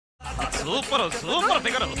Super super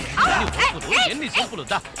figure. ఎన్ని సూపులు.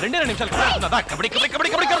 2 నిమిషాలు కబడ్డీ కబడ్డీ కబడ్డీ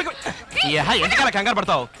కబడ్డీ కబడ్డీ. ఎందుకలా కంగారు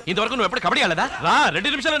పడతావు? ఇంతవరకు నువ్వు ఎప్పుడు కబడ్డీ ఆడలేదా? రా 2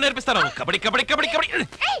 నిమిషాలు నేర్పిస్తాను. కబడ్డీ కబడ్డీ కబడ్డీ కబడ్డీ.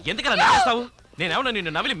 ఎందుకలా నేర్పిస్తావు? నేనేమన్నా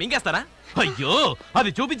నిన్ను నవిలి మింగేస్తానా? అయ్యో అది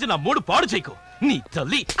చూపించి నా మూడు పాడు చేయకు. నీ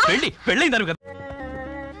తల్లి పెళ్ళైందాను కదా.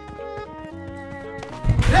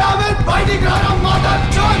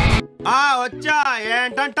 వచ్చా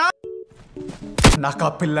ఏంటంట? నాకు ఆ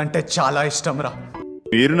పిల్లంటే చాలా ఇష్టం రా.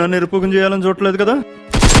 మీరు నన్ను నిరూపకం చేయాలని చూడలేదు కదా.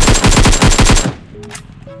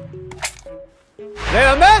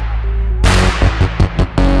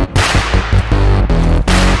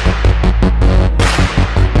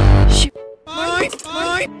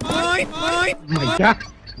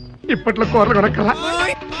 ఇప్పట్లో కూరలు కొనక్కరా.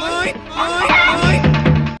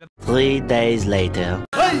 3 days later.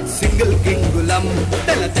 సింగిల్ కింగులం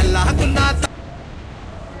తెల్ల తెల్లగున్నా.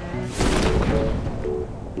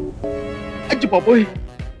 అచ్చి పాపోయ్,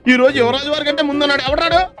 ఈ రోజు యువరాజు వారి కంటే ముందున్నాడు.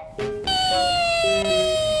 ఎవడాడు?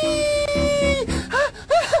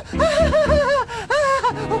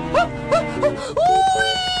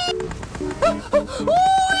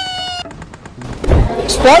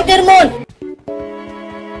 స్పార్కర్మోన్.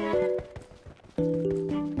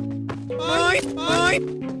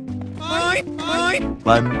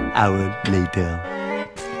 1 hour later.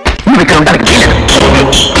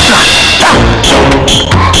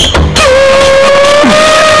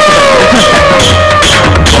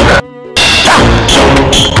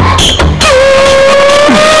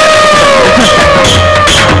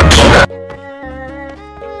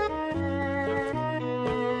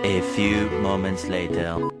 A few moments later.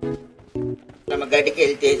 ನಮ್ಮ ಗಡ್ಡಿಗೆ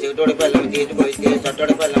వెళ్తే చెవిటోడి పళ్ళం తీసుకొస్తే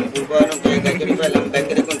చట్టోడి పళ్ళం పుల్కోనం గడ్డి పళ్ళం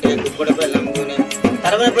దగ్గరకుంటే గుప్పడి పళ్ళం గుని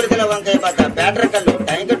తరవై పురికల వంకాయ పాత బ్యాటరీ కళ్ళు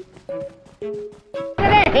టైంకి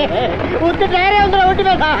ఉత్తి టైరే ఉందిరా ఒట్టి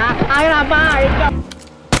మీద ఆయన అమ్మా.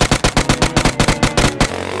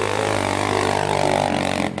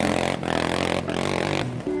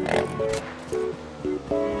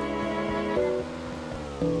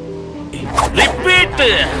 Repeat.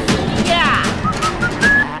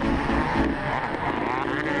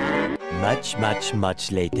 Much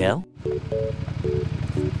later.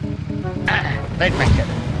 Right back here.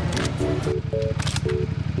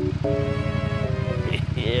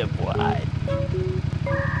 Yeah, boy.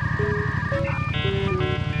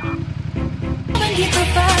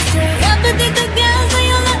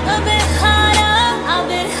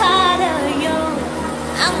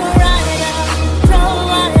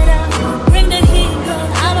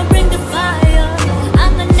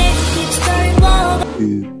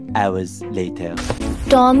 Hours later.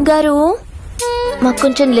 Tom గారు మాకు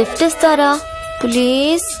కొంచెం లిఫ్ట్ ఇస్తారా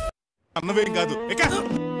ప్లీజ్? అన్నవేం కాదు.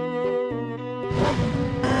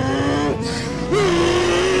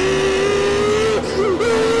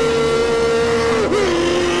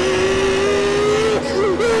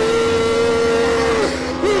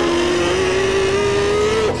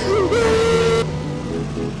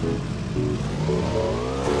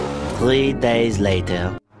 3 days later.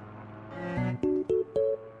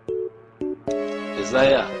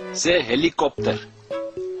 Isaiah, say helicopter.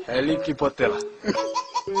 Helicopter.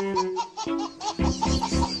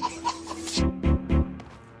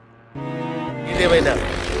 ఇదేమైనా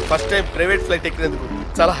ఫస్ట్ టైం ప్రైవేట్ ఫ్లైట్ ఎక్కినందుకు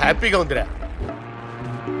చాలా హ్యాపీగా ఉందిరా.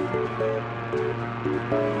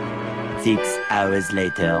 6 hours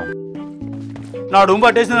later. నా డూమ్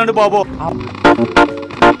పట్టేసిందండి బాబు.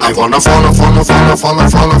 I wanna follow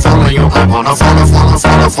you. I wanna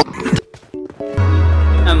follow.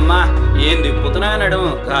 అమ్మా ఏం తిప్పుతున్నా నడుము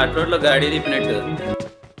ఘాట్ రోడ్ లో గాడి తిప్పినట్టు.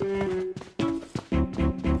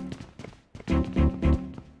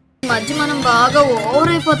 మధ్య మనం బాగా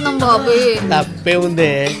ఓవర్ అయిపోతున్నాం బాబు. తప్పే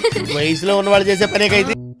ఉందే, వయసులో ఉన్నవాళ్ళు చేసే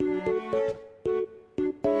పనేకైతే.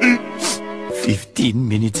 15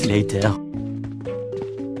 minutes later.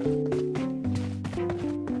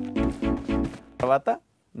 తర్వాత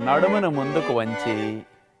నడుమును ముందుకు వంచి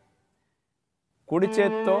కుడి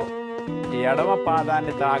చేత్తో ఎడమ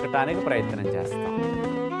పాదాన్ని తాకటానికి ప్రయత్నం చేస్తాం.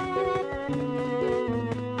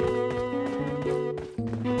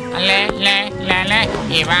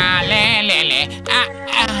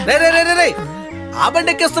 ఆ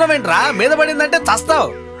బండి ఎక్కిస్తున్నావేంట్రా? మీద పడిందంటే చస్తావు.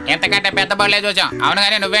 ఎంతకంటే పెద్ద బళ్ళే చూసాం. అవును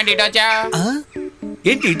కానీ నువ్వేంటి ఇటు వచ్చావు?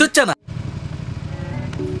 ఏంటి ఇటు వచ్చానా?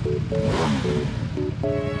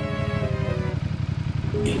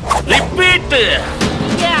 Repeat.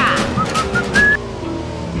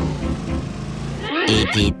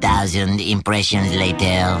 80,000 impressions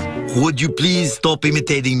later. Would you please stop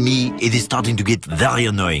imitating me? It is starting to get very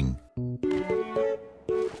annoying.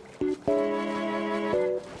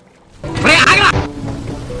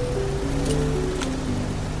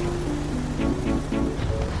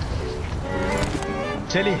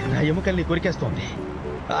 చలి నా ఎముకల్ని కొరికేస్తోంది.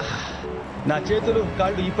 నా చేతులు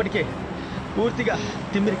కాళ్ళు ఇప్పటికే పూర్తిగా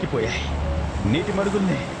తిమ్మిరికిపోయాయి. నీటి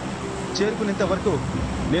మడుగుల్ని చేరుకునేంత వరకు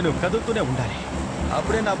నేను కదులుతూనే ఉండాలి.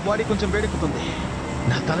 అప్పుడే నా బాడీ కొంచెం వేడెక్కుతుంది.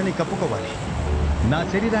 నా తలని కప్పుకోవాలి. నా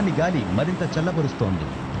శరీరాన్ని గాలి మరింత చల్లబరుస్తోంది.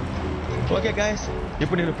 ఓకే గాయస్,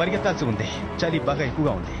 ఇప్పుడు నేను పరిగెత్తాల్సి ఉంది. చలి బాగా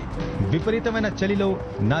ఎక్కువగా ఉంది. విపరీతమైన చలిలో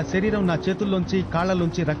నా శరీరం నా చేతుల్లోంచి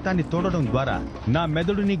కాళ్లలోంచి రక్తాన్ని తోడడం ద్వారా నా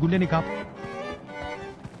మెదడుని గుండెని కాపు.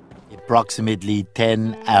 Approximately 10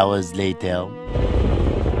 hours later.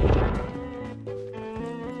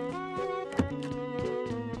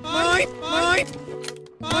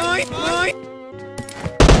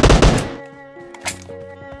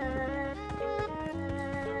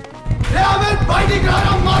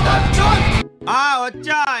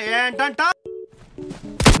 వచ్చా ఏంటంట?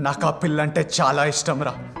 నాకు ఆ పిల్లంటే చాలా ఇష్టం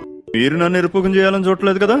రా. మీరు నన్ను నిరుపయోగం చేయాలని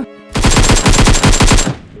చూడలేదు కదా.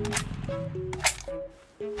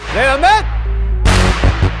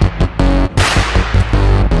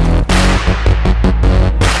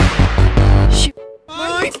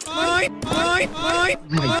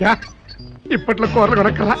 ఇప్పట్లో కూరలు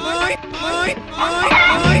కొనక్కలా.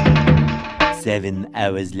 7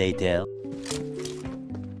 hours later.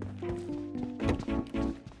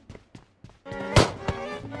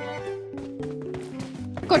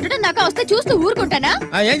 కొట్టడం దాకా వస్తే చూస్తూ ఊరుకుంటానా?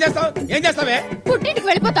 ఏం చేస్తావే? పుట్టింటికి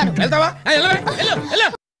వెళ్ళిపోతాను. వెళ్తావా?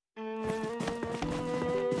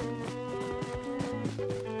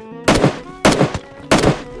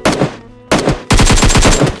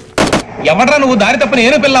 ఎవడ్రా నువ్వు దారి తప్పని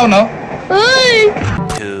ఏను పిల్ల ఉన్నావు?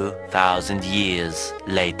 2000 years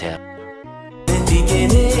later.